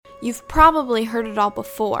You've probably heard it all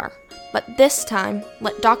before, but this time,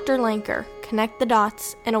 let Dr. Lanker connect the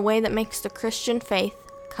dots in a way that makes the Christian faith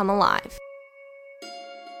come alive.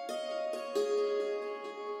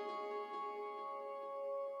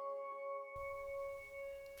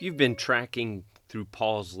 If you've been tracking through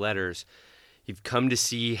Paul's letters, you've come to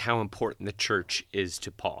see how important the church is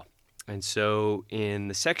to Paul. And so in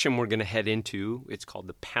the section we're going to head into, it's called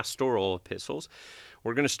the Pastoral Epistles.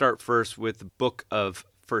 We're going to start first with the book of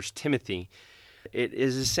 1 Timothy. It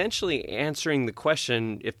is essentially answering the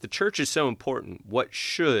question, if the church is so important, what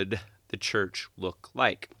should the church look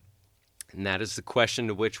like? And that is the question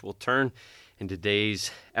to which we'll turn in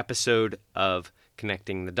today's episode of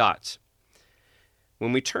Connecting the Dots.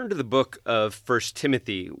 When we turn to the book of 1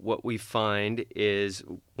 Timothy, what we find is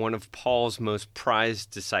one of Paul's most prized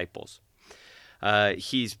disciples.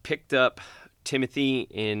 He's picked up Timothy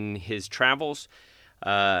in his travels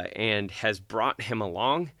and has brought him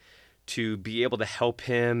along to be able to help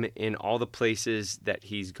him in all the places that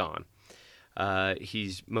he's gone.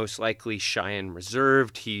 He's most likely shy and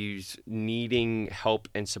reserved. He's needing help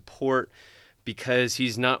and support because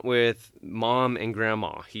he's not with mom and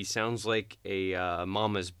grandma. He sounds like a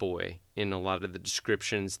mama's boy in a lot of the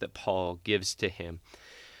descriptions that Paul gives to him.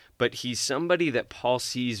 But he's somebody that Paul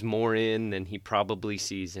sees more in than he probably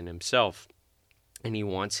sees in himself. And he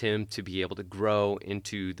wants him to be able to grow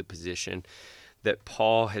into the position that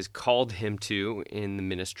Paul has called him to in the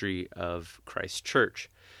ministry of Christ's church.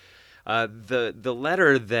 The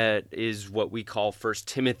letter that is what we call 1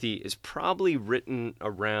 Timothy is probably written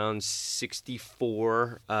around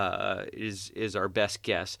 64, is our best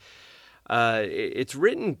guess. It's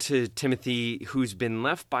written to Timothy, who's been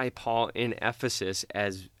left by Paul in Ephesus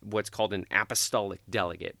as what's called an apostolic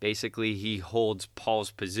delegate. Basically, he holds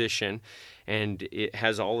Paul's position, and it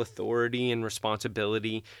has all authority and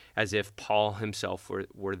responsibility as if Paul himself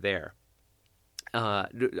were there.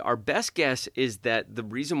 Our best guess is that the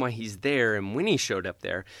reason why he's there and when he showed up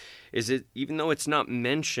there is that even though it's not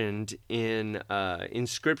mentioned in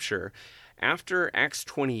Scripture, after Acts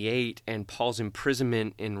 28 and Paul's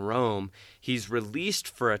imprisonment in Rome, he's released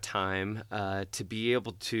for a time to be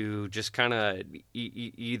able to just kind of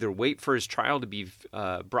either wait for his trial to be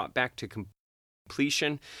brought back to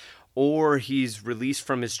completion, or he's released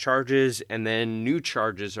from his charges and then new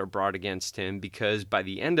charges are brought against him because by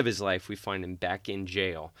the end of his life we find him back in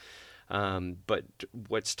jail. But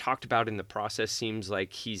what's talked about in the process seems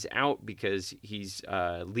like he's out because he's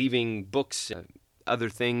leaving books, other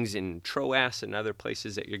things in Troas and other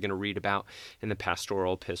places that you're going to read about in the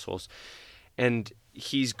pastoral epistles. And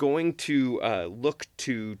he's going to look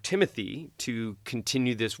to Timothy to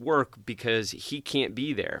continue this work because he can't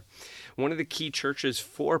be there. One of the key churches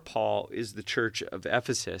for Paul is the church of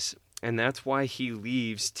Ephesus, and that's why he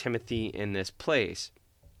leaves Timothy in this place.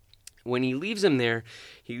 When he leaves him there,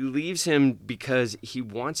 he leaves him because he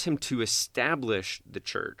wants him to establish the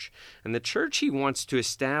church. And the church he wants to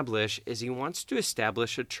establish is he wants to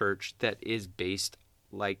establish a church that is based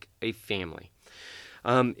like a family.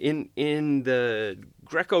 In the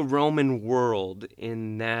Greco-Roman world,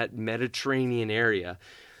 in that Mediterranean area,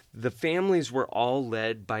 the families were all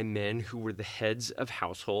led by men who were the heads of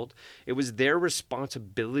household. It was their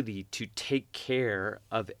responsibility to take care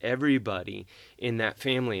of everybody in that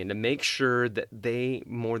family and to make sure that they,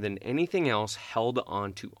 more than anything else, held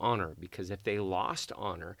on to honor. Because if they lost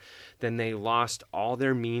honor, then they lost all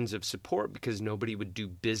their means of support because nobody would do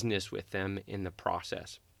business with them in the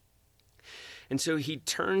process. And so he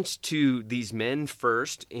turns to these men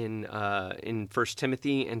first in 1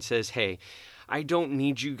 Timothy and says, hey, I don't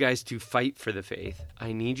need you guys to fight for the faith.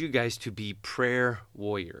 I need you guys to be prayer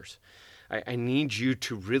warriors. I need you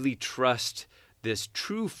to really trust this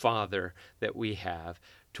true Father that we have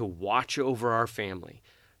to watch over our family.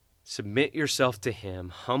 Submit yourself to him,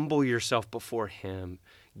 humble yourself before him,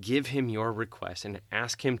 give him your request, and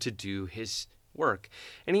ask him to do his work.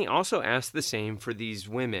 And he also asked the same for these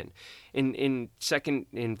women. In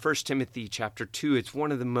 1 Timothy chapter 2, it's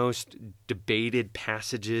one of the most debated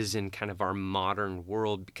passages in kind of our modern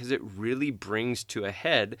world because it really brings to a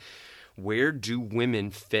head, where do women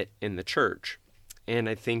fit in the church? And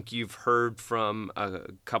I think you've heard from a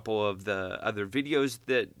couple of the other videos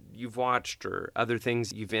that you've watched or other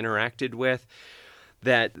things you've interacted with,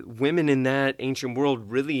 that women in that ancient world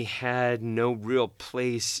really had no real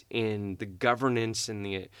place in the governance and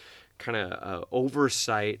the kind of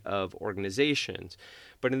oversight of organizations.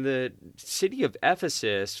 But in the city of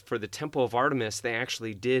Ephesus, for the Temple of Artemis, they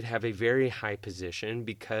actually did have a very high position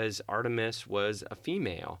because Artemis was a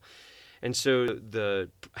female. And so the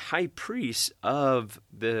high priests of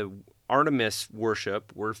the Artemis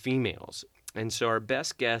worship were females. And so our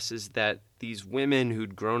best guess is that these women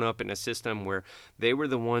who'd grown up in a system where they were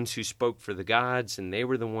the ones who spoke for the gods and they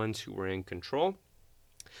were the ones who were in control,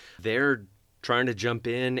 they're trying to jump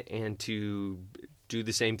in and to do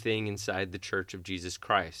the same thing inside the Church of Jesus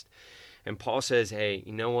Christ. And Paul says, hey,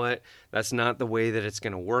 you know what? That's not the way that it's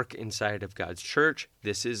going to work inside of God's church.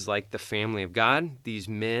 This is like the family of God. These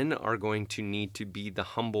men are going to need to be the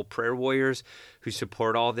humble prayer warriors who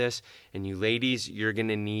support all this. And you ladies, you're going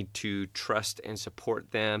to need to trust and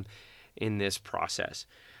support them in this process.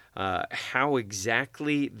 How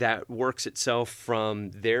exactly that works itself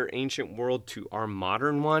from their ancient world to our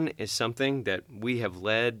modern one is something that we have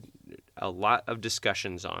led a lot of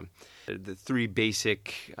discussions on. The three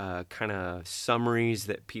basic kind of summaries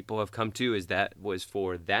that people have come to is that was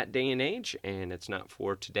for that day and age, and it's not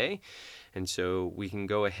for today. And so we can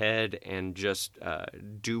go ahead and just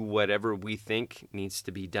do whatever we think needs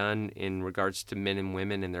to be done in regards to men and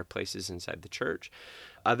women and their places inside the church.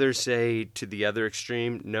 Others say to the other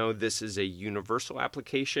extreme, no, this is a universal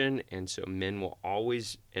application, and so men will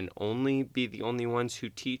always and only be the only ones who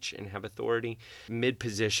teach and have authority.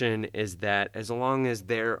 Mid-position is that as long as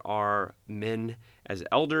there are men as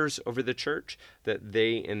elders over the church, that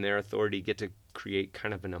they in their authority get to create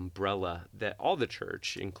kind of an umbrella that all the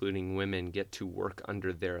church, including women, get to work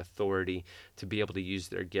under their authority to be able to use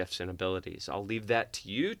their gifts and abilities. I'll leave that to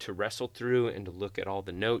you to wrestle through and to look at all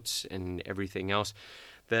the notes and everything else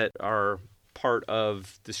that are part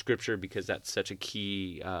of the scripture, because that's such a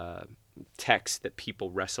key text that people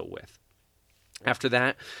wrestle with. After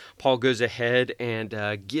that, Paul goes ahead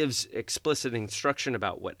and gives explicit instruction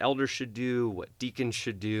about what elders should do, what deacons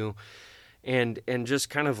should do, and just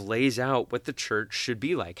kind of lays out what the church should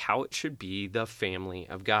be like, how it should be the family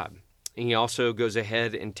of God. And he also goes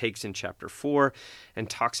ahead and takes in chapter 4 and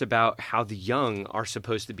talks about how the young are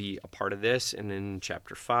supposed to be a part of this, and in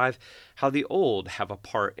chapter 5, how the old have a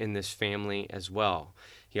part in this family as well.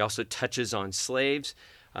 He also touches on slaves,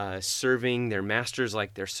 serving their masters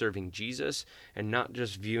like they're serving Jesus, and not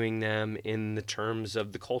just viewing them in the terms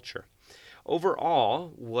of the culture.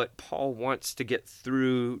 Overall, what Paul wants to get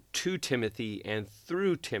through to Timothy and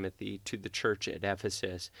through Timothy to the church at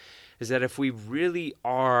Ephesus is that if we really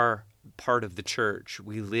are part of the church,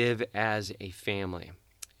 we live as a family.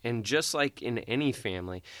 And just like in any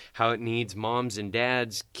family, how it needs moms and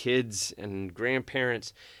dads, kids and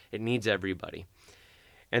grandparents, it needs everybody.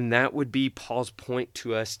 And that would be Paul's point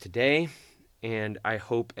to us today. And I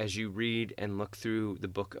hope as you read and look through the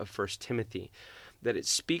book of 1 Timothy, that it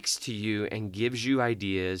speaks to you and gives you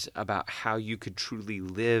ideas about how you could truly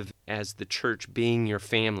live as the church being your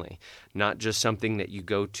family, not just something that you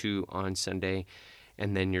go to on Sunday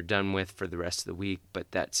and then you're done with for the rest of the week,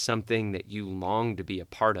 but that's something that you long to be a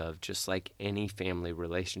part of, just like any family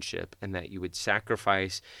relationship, and that you would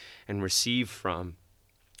sacrifice and receive from,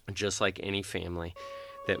 just like any family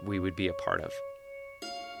that we would be a part of.